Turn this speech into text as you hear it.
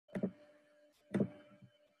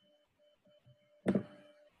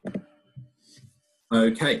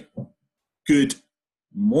Okay, good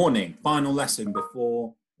morning. Final lesson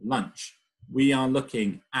before lunch. We are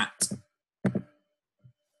looking at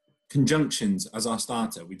conjunctions as our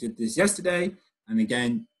starter. We did this yesterday, and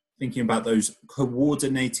again, thinking about those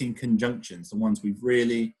coordinating conjunctions, the ones we've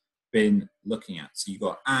really been looking at. So you've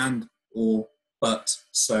got and, or, but,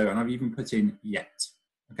 so, and I've even put in yet.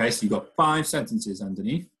 Okay, so you've got 5 sentences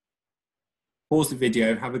underneath. Pause the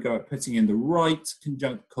video, have a go at putting in the right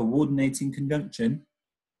coordinating conjunction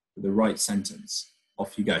for the right sentence.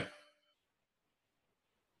 Off you go.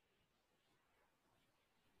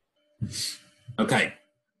 Okay,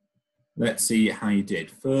 let's see how you did.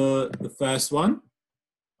 For the first one,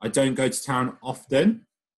 I don't go to town often.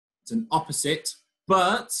 It's an opposite,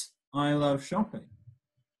 but I love shopping.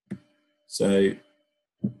 So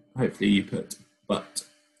hopefully you put but.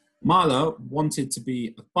 Marla wanted to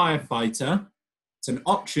be a firefighter. It's an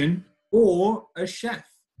option, or a chef.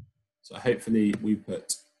 So hopefully we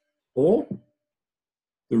put or.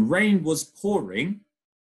 The rain was pouring.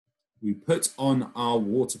 We put on our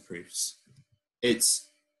waterproofs.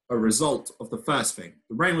 It's a result of the first thing.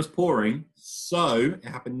 The rain was pouring, so it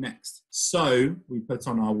happened next. So we put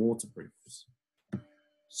on our waterproofs.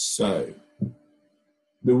 So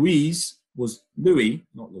Louis was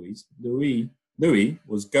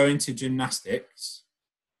going to gymnastics.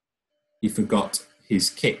 He forgot his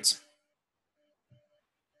kit.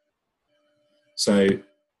 So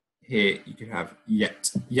here you could have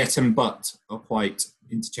yet. Yet and but are quite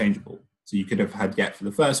interchangeable. So you could have had yet for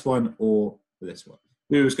the first one or for this one.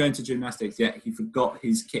 Louis was going to gymnastics, yet he forgot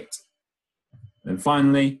his kit. And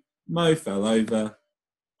finally, Mo fell over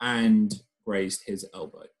and grazed his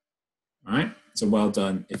elbow. All right, so well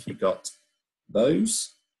done if you got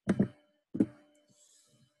those.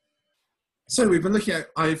 So we've been looking at,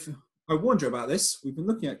 I warned you about this, we've been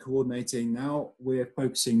looking at coordinating, now we're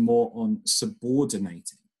focusing more on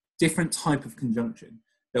subordinating. Different type of conjunction.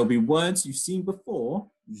 There'll be words you've seen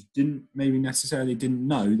before, you maybe necessarily didn't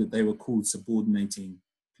know that they were called subordinating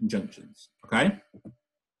conjunctions, okay?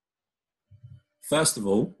 First of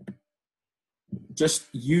all, just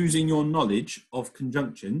using your knowledge of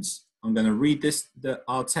conjunctions, I'm going to read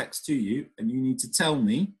our text to you, and you need to tell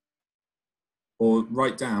me or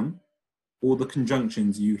write down all the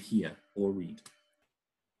conjunctions you hear or read.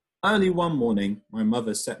 Early one morning, my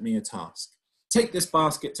mother set me a task. Take this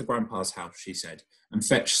basket to Grandpa's house, she said, and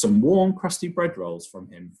fetch some warm, crusty bread rolls from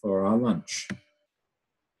him for our lunch.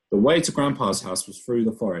 The way to Grandpa's house was through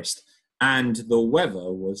the forest, and the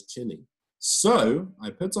weather was chilly. So I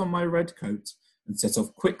put on my red coat and set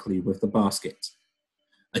off quickly with the basket.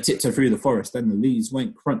 I tiptoed through the forest, then the leaves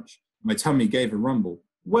went crunch. My tummy gave a rumble.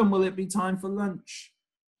 When will it be time for lunch?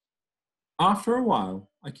 After a while,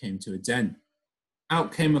 I came to a den.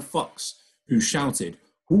 Out came a fox, who shouted,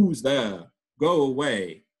 "Who's there? Go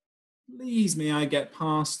away." "Please, may I get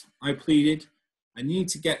past?" I pleaded. "I need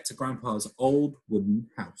to get to Grandpa's old wooden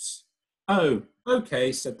house." "Oh,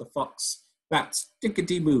 okay," said the fox. "That's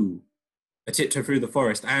dickety-boo." I tiptoed through the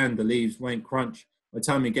forest, and the leaves went crunch. My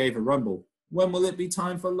tummy gave a rumble. When will it be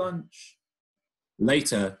time for lunch?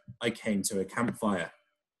 Later, I came to a campfire.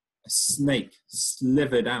 A snake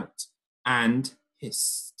slithered out and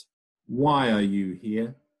hissed. "Why are you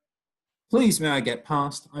here?" "Please, may I get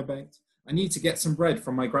past?" I begged. "I need to get some bread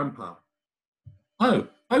from my grandpa." "Oh,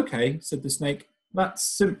 okay," said the snake. "That's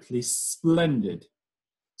simply splendid."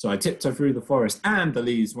 So I tiptoed through the forest, and the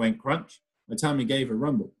leaves went crunch. My tummy gave a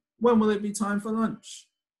rumble. When will it be time for lunch?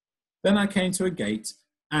 Then I came to a gate,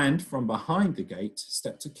 and from behind the gate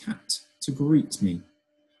stepped a cat to greet me.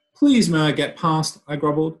 "Please, may I get past?" I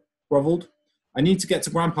groveled. "I need to get to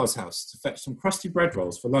Grandpa's house to fetch some crusty bread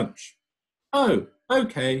rolls for lunch." "Oh,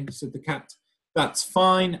 okay," said the cat. "That's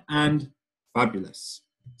fine and fabulous."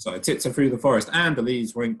 So I tiptoed through the forest, and the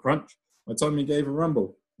leaves went crunch. My tummy gave a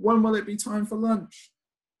rumble. When will it be time for lunch?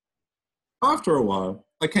 After a while,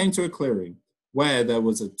 I came to a clearing where there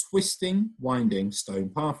was a twisting, winding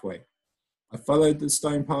stone pathway. I followed the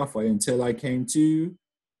stone pathway until I came to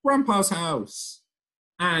Grandpa's house.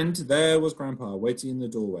 And there was Grandpa waiting in the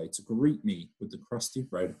doorway to greet me with the crusty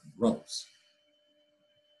bread rolls.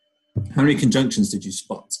 How many conjunctions did you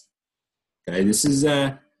spot? Okay, this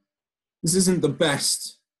isn't the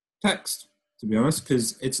best text, to be honest,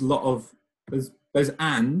 because it's a lot of, there's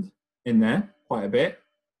and in there quite a bit,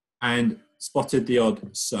 and spotted the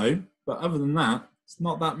odd so, but other than that, it's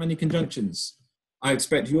not that many conjunctions. I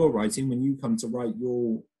expect your writing, when you come to write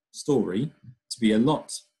your story, to be a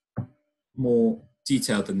lot more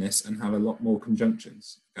detailed than this and have a lot more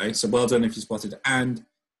conjunctions. Okay, so well done if you spotted and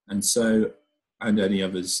so, and any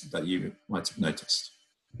others that you might have noticed.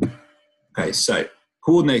 Okay, so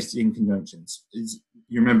Coordinating conjunctions is,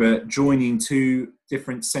 you remember, joining two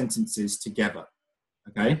different sentences together,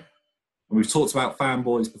 okay? And we've talked about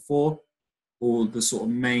fanboys before, all the sort of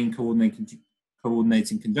main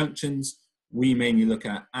coordinating conjunctions. We mainly look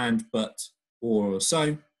at and, but, or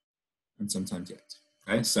so, and sometimes yet.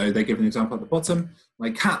 Okay, so they give an example at the bottom. My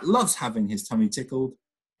cat loves having his tummy tickled,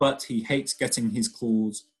 but he hates getting his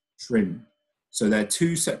claws trimmed. So they're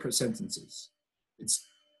two separate sentences.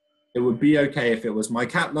 It would be okay if it was, my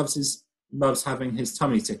cat loves having his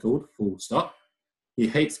tummy tickled, full stop. He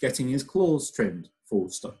hates getting his claws trimmed, full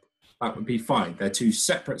stop. That would be fine. They're two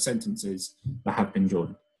separate sentences that have been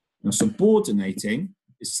joined. Now, subordinating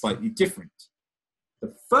is slightly different.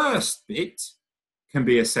 The first bit can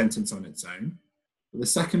be a sentence on its own, but the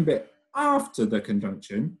second bit after the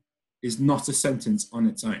conjunction is not a sentence on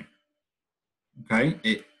its own. Okay,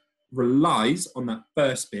 it relies on that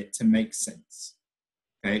first bit to make sense.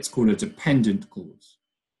 Okay, it's called a dependent clause.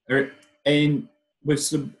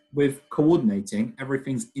 With coordinating,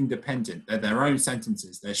 everything's independent. They're their own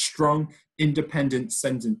sentences. They're strong, independent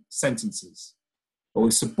sentences. But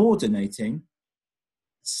with subordinating,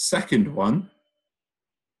 second one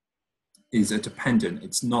is a dependent.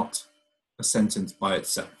 It's not a sentence by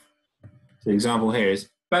itself. So the example here is,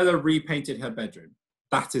 Bella repainted her bedroom.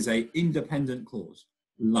 That is an independent clause.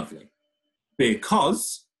 Lovely.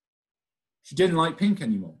 Because she didn't like pink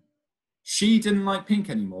anymore. She didn't like pink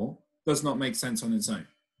anymore does not make sense on its own.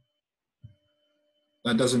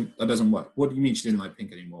 That doesn't work. What do you mean she didn't like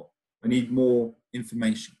pink anymore? I need more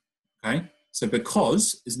information. Okay? So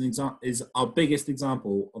because is our biggest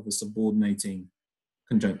example of a subordinating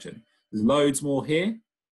conjunction. There's loads more here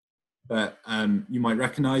that you might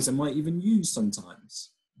recognize and might even use sometimes.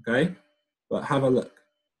 Okay? But have a look.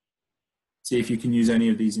 See if you can use any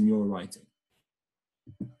of these in your writing.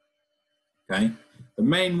 Okay? The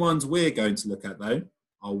main ones we're going to look at, though,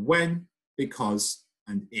 are when, because,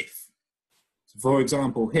 and if. So for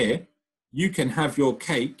example, here, you can have your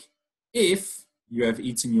cake if you have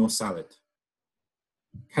eaten your salad.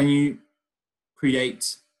 Can you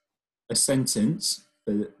create a sentence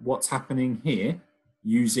for what's happening here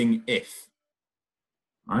using if?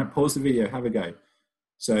 All right, pause the video, have a go.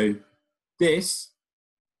 So this,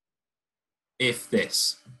 if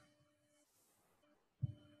this.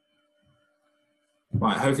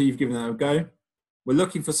 Right, hopefully you've given that a go. We're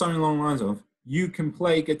looking for something along the lines of, you can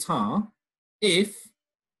play guitar if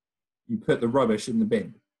you put the rubbish in the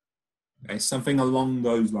bin. Okay, something along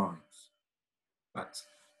those lines. That's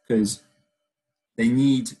because they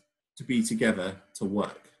need to be together to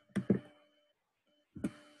work. All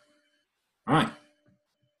right.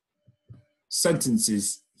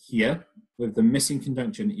 Sentences here with the missing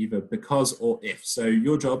conjunction, either because or if. So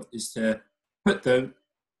your job is to put them,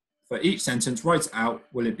 for each sentence, write it out.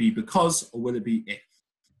 Will it be because or will it be if?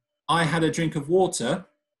 I had a drink of water,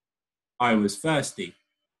 I was thirsty.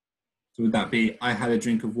 So would that be, I had a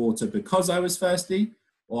drink of water because I was thirsty,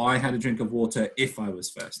 or I had a drink of water if I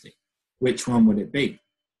was thirsty? Which one would it be?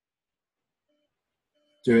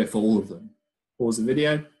 Do it for all of them. Pause the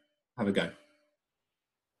video, have a go.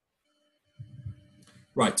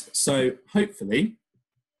 Right, so hopefully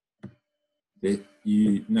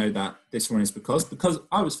you know that this one is because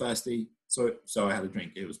I was thirsty, so I had a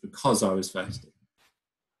drink. It was because I was thirsty.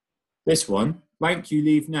 This one, blank you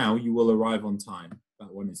leave now, you will arrive on time.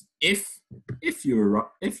 That one is if you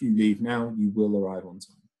leave now, you will arrive on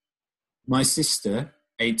time. My sister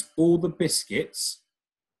ate all the biscuits.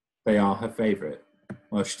 They are her favorite.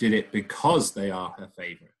 Well, she did it because they are her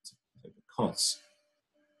favorite. So because.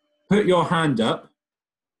 Put your hand up.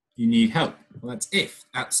 You need help. Well, that's if.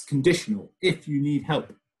 That's conditional. If you need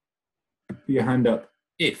help. Put your hand up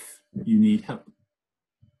if you need help.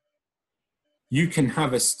 You can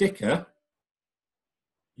have a sticker.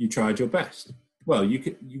 You tried your best. Well, you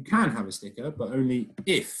can have a sticker, but only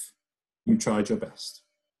if you tried your best.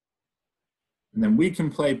 And then we can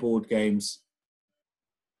play board games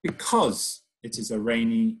because it is a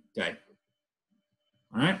rainy day.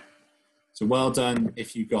 All right? So well done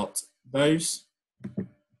if you got those.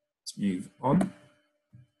 Let's move on.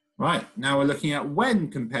 Right, now we're looking at when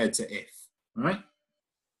compared to if. All right?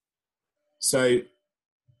 So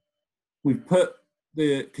we've put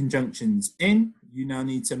the conjunctions in. You now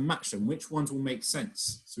need to match them. Which ones will make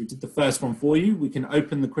sense? So we did the first one for you. We can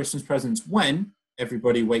open the Christmas presents when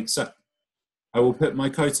everybody wakes up. I will put my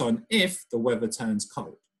coat on if the weather turns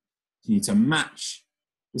cold. You need to match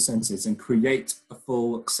the sentences and create a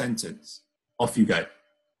full sentence. Off you go.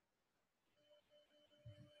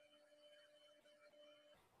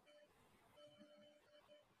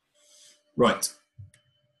 Right.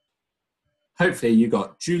 hopefully you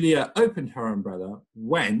got Julia opened her umbrella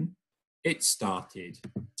when it started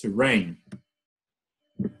to rain.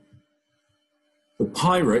 The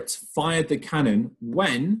pirate fired the cannon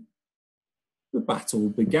when the battle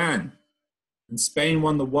began. And Spain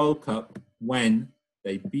won the World Cup when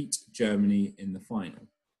they beat Germany in the final.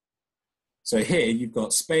 So here you've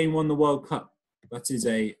got Spain won the World Cup. That is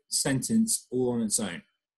a sentence all on its own.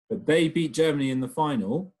 But they beat Germany in the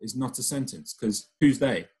final is not a sentence, because who's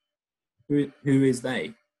they? Who is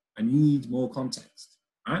they? I need more context.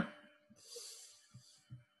 All right?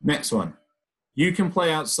 Next one. You can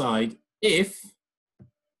play outside if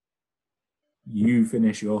you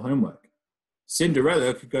finish your homework.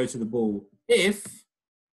 Cinderella could go to the ball if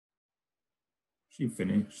she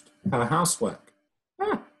finished her housework.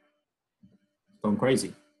 Gone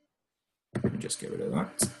crazy. Let me just get rid of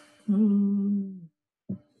that. And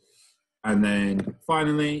then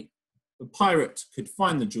finally, the pirate could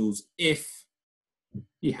find the jewels if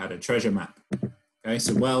he had a treasure map. Okay,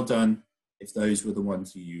 so well done if those were the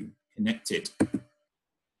ones you connected.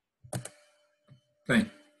 Okay.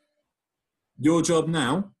 Your job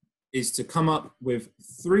now is to come up with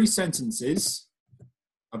 3 sentences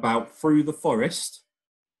about through the forest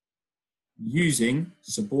using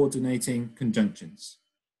subordinating conjunctions.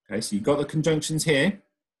 Okay, so you've got the conjunctions here.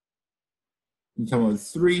 You come up with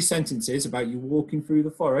 3 sentences about you walking through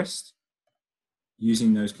the forest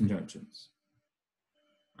using those conjunctions.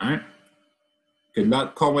 All right. Good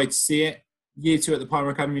luck. Can't wait to see it. Year 2 at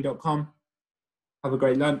thepalmeracademy.com. Have a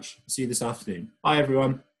great lunch. See you this afternoon. Bye,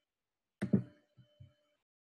 everyone.